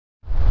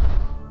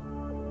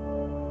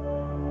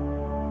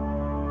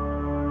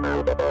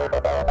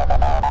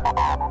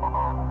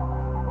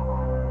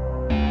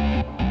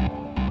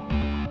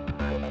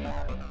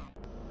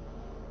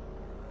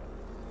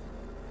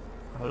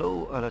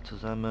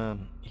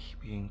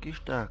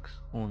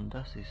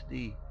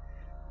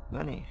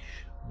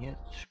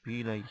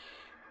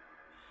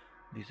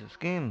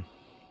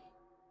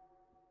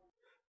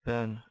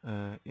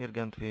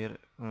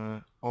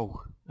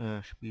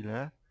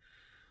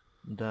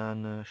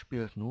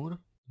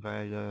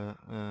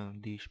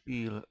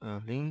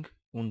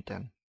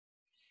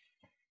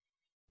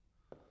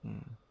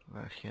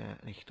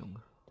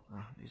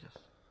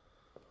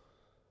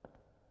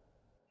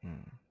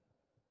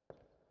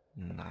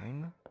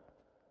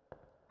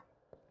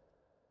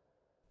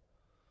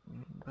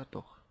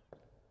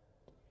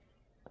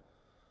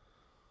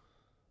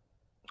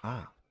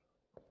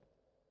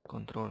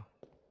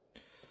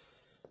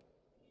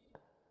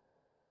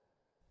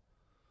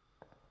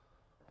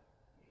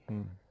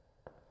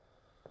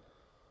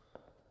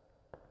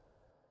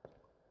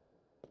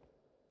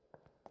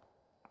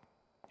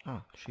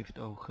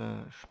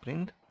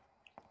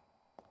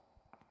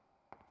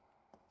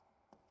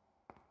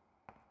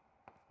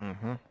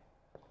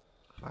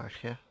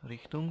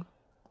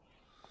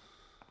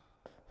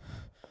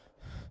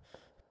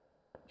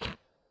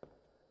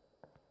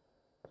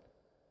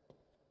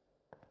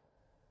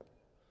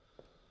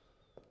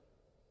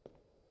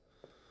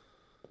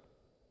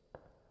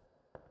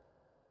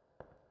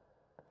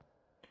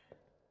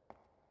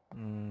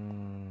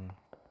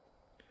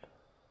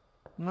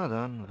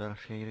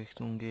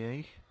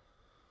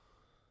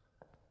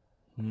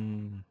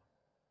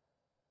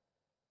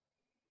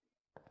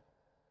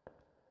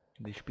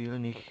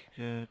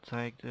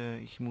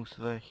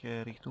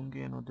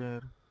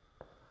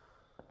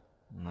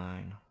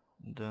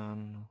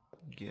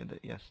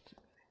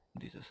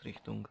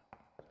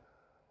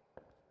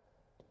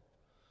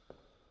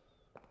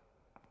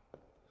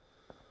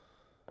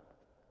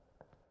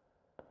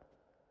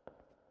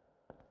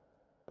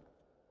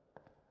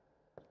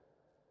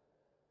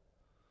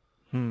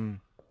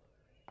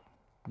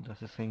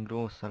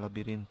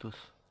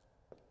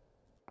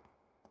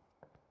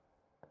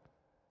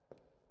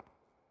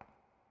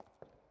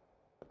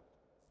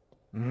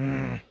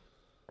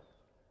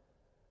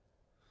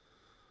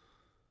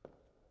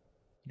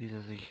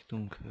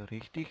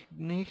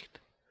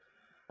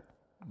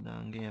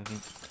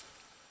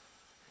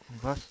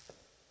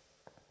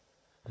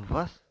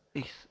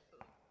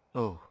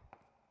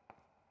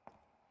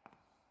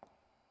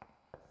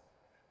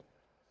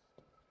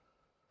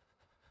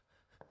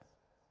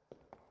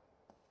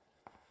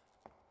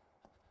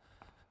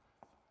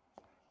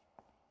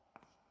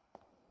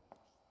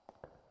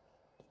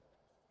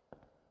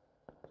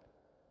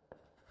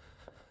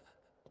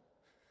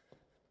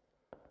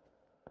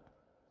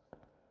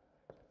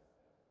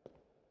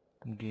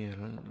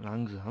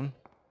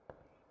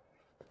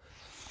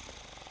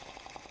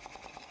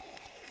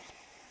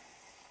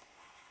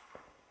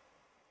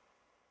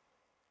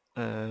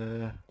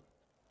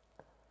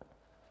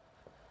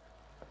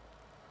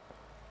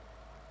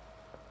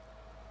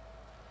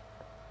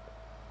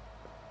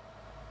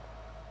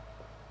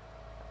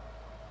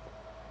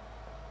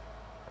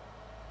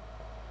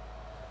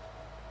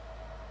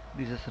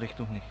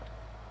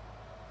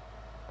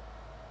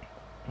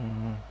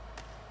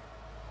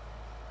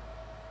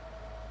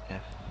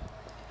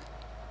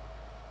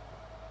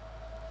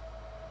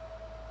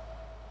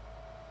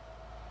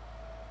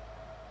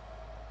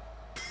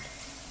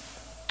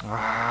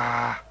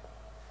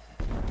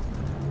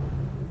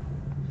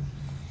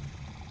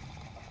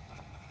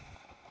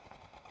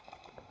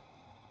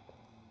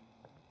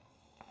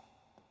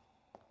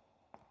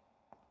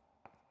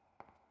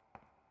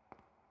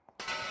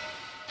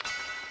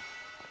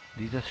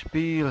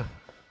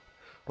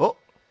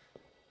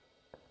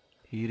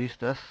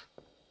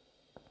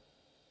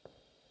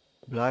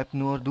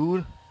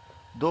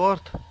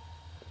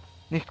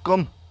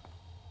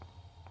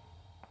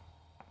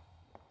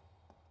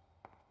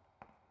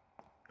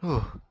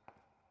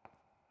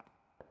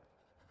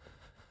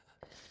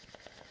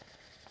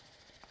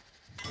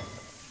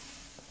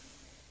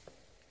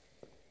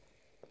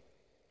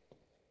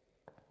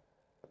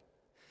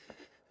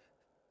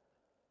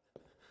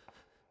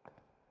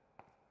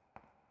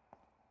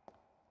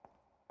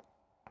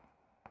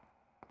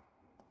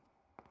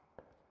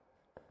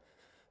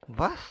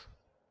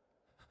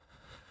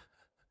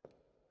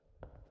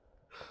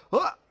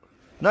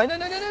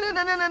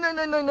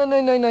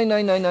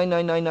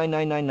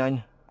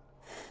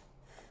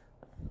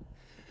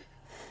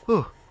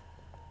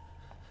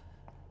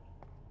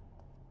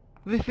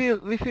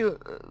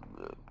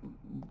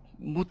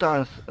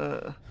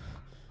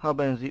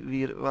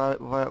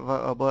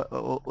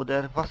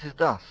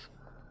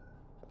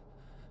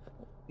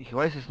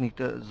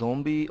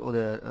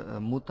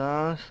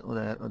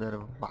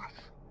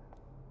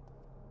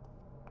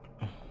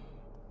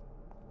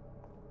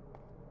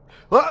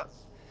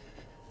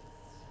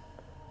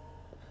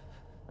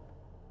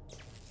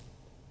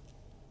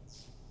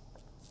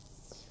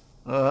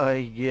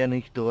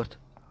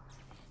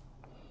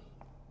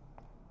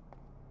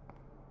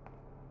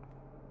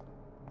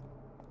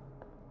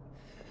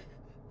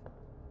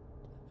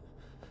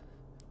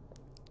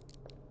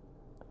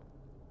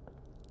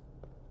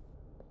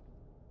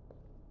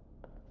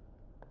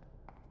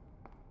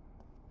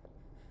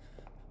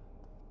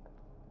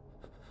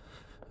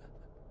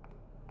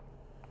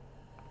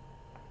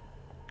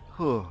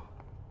Puh.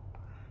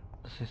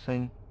 Das ist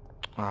ein...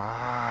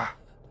 Ah.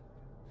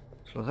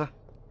 Schloss.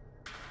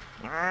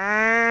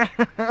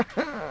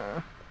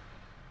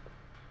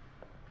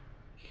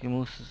 Ich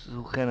muss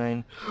suchen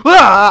ein...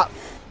 Ah!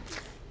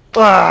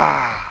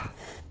 Ah!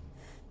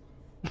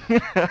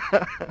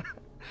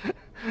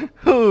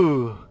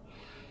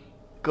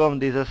 Komm,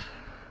 dieses...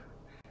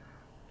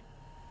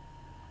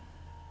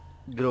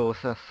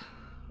 Großes.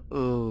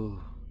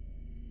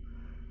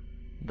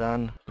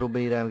 Dann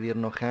probieren wir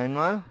noch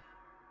einmal.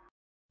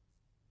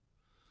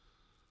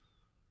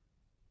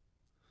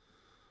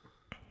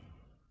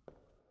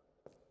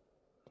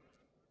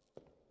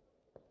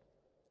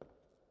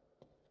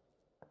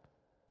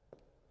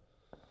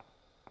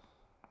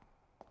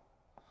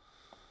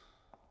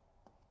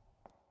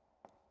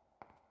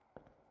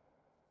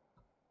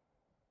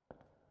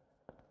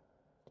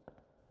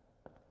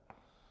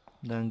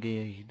 Dann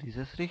gehe ich in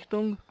diese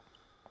Richtung.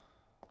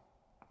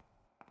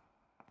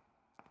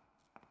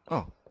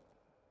 Oh.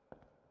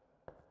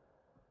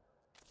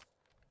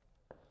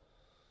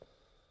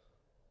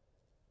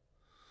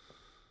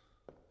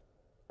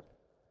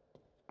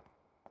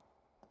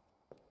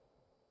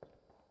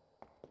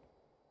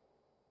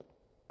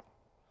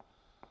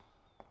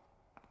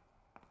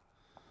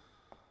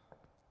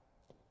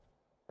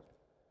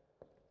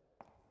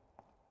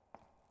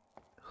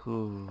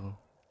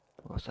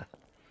 Was?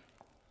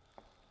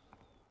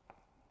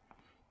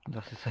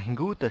 Das ist ein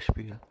gutes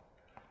Spiel.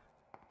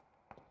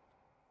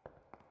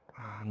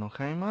 Ah, noch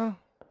einmal.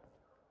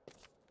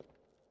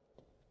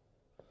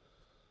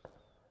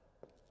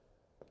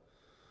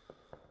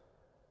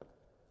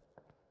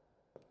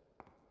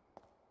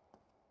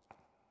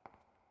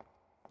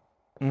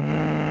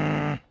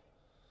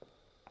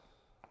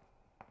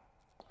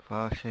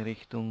 Falsche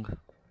Richtung.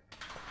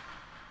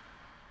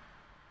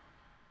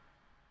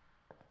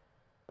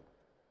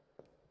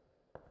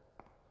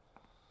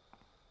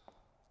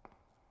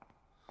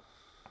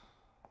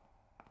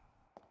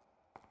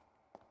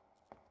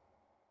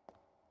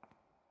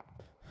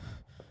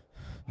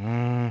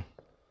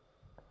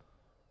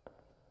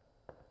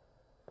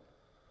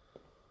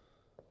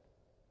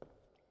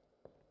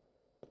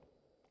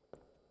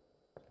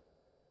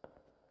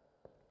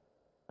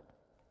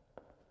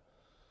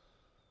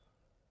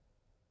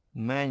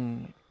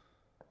 Mein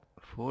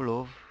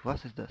Follow,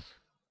 was ist das?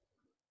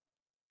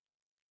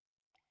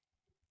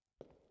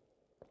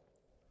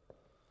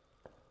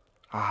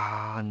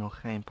 Ah,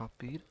 noch ein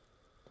Papier.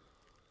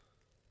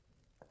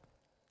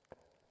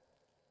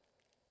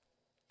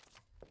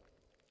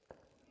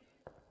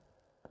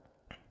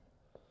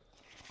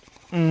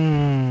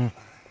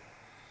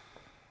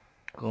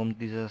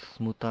 Kommt dieses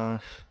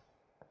Mutant.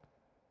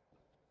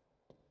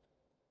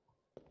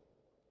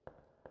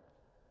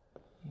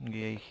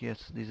 Gehe ich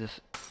jetzt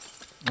dieses...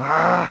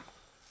 Ah!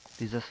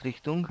 Dieses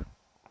Richtung.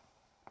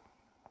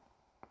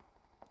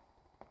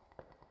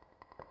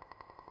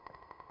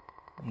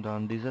 Und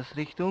dann dieses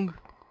Richtung.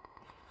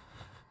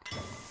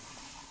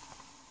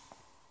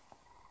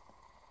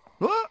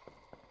 Ah!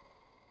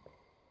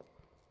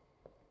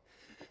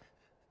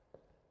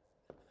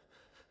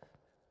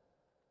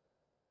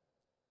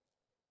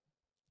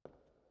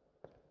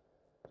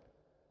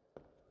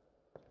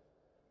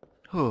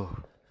 Oh.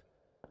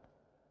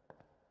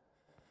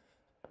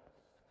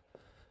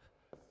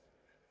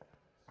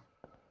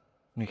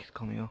 Nicht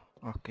komm ja.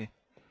 Okay.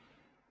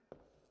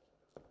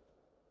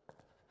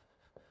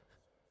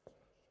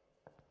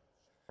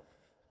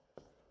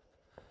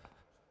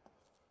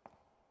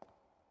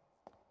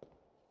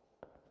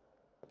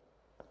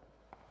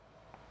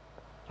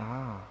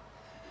 Ah.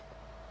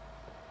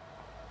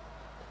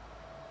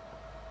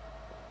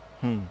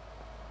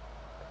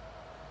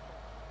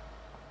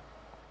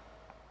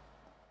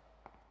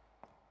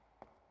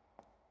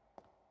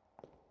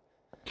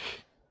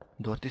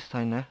 Dort ist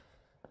eine.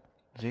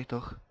 Seht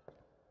doch.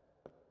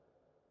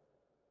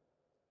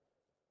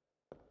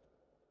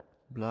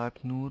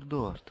 Bleibt nur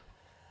dort.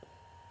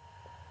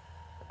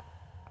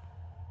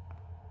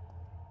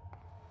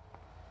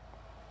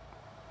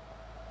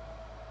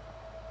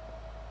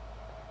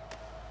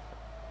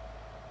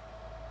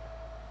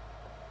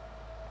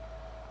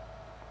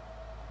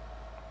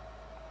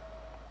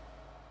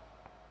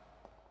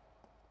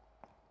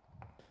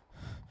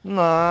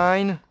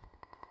 Nein!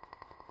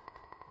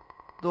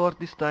 Dort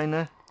ist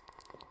eine.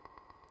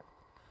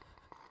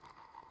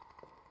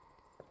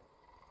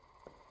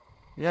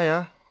 Ja,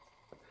 ja.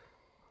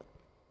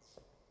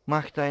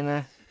 Macht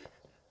eine.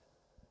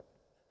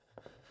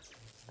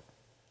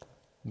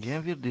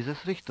 Gehen wir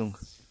dieses Richtung.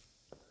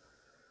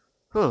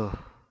 Oh.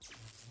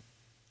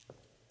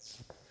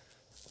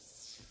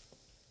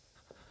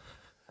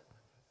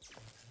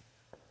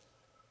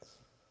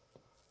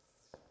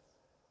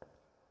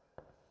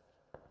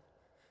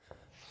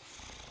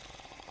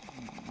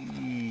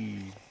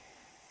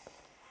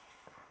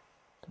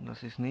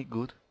 Das ist nicht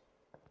gut.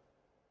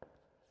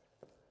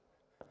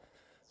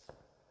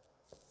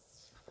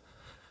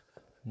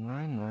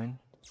 Nein, nein.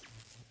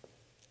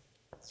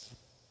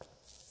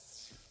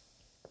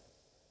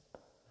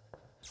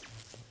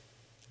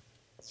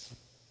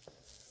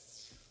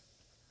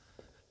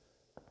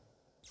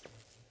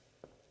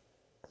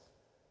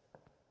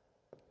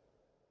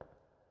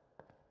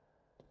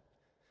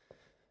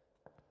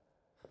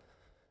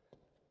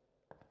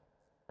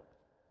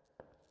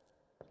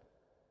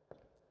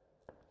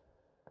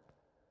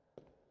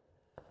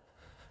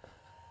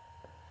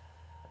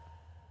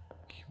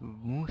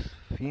 muss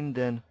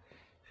finden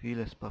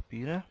vieles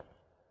Papiere.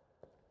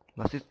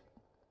 Was ist...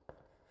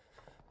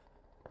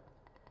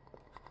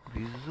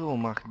 Wieso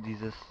macht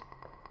dieses...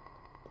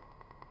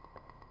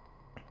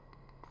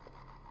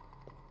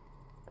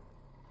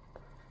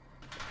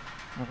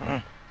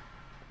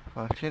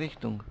 Falsche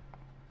Richtung.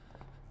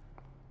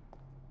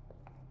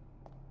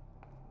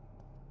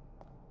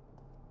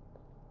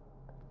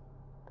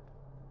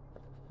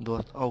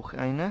 Dort auch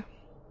eine.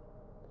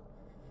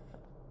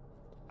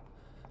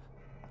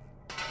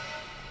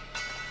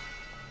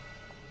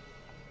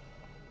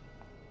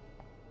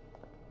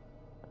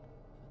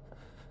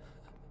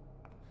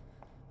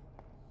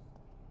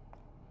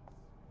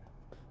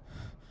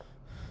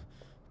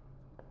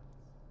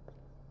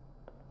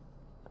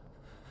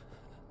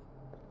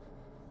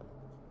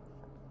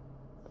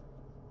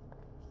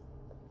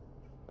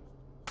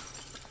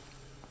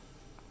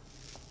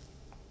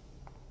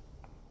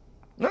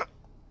 Na,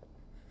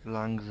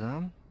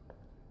 langsam.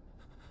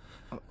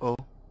 Oh, oh.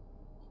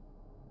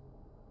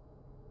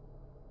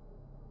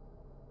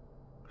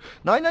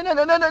 Nein, nein, nein,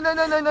 nein, nein, nein,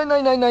 nein, nein,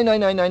 nein, nein, nein, nein,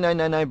 nein, nein, nein,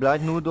 nein, nein,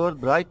 bleib nur dort,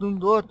 bleib nur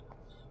dort.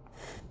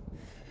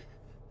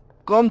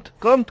 Kommt,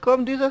 kommt,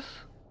 kommt, dieses.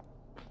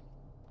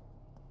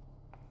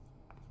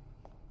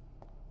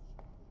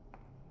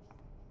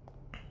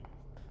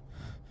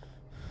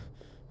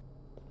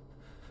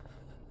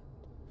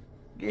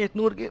 Geht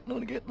nur, geht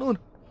nur, geht nur.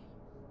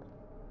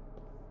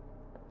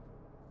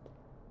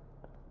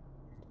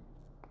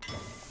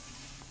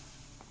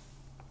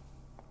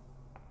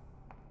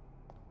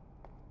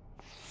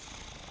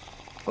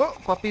 Oh,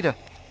 Papiere.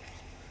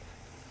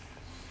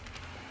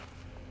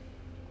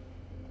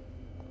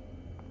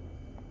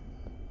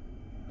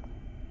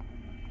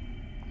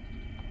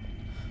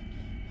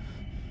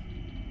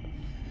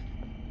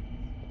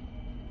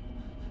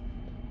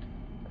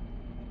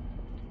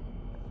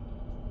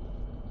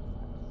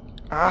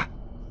 Ah.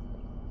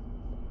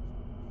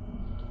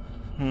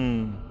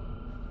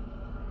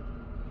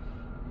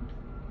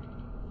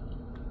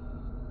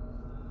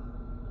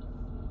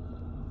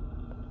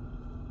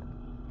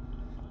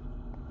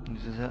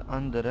 Diese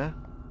andere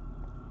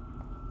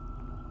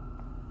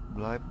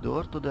bleibt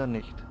dort oder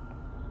nicht?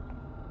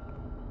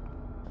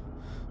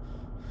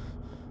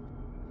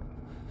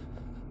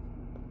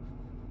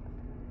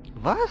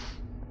 Was?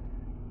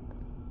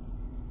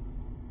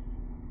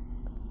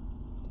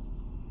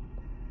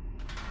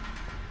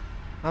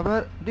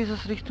 Aber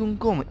dieses Richtung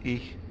komme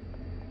ich.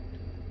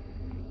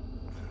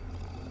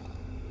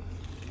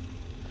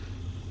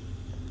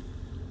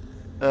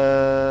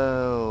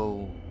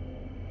 Oh,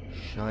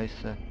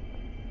 Scheiße.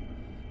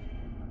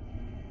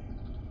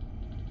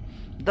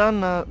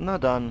 Dann, na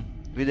dann,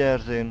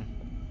 Wiedersehen.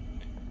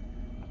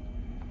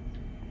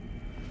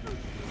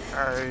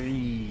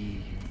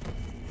 Ei.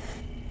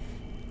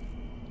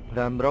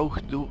 Dann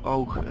brauchst du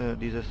auch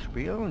dieses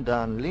Spiel,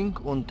 dann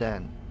Link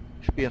unten.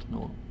 Spielt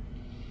nun.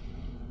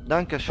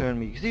 Dankeschön,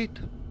 mich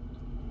sieht.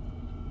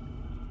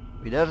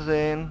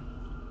 Wiedersehen.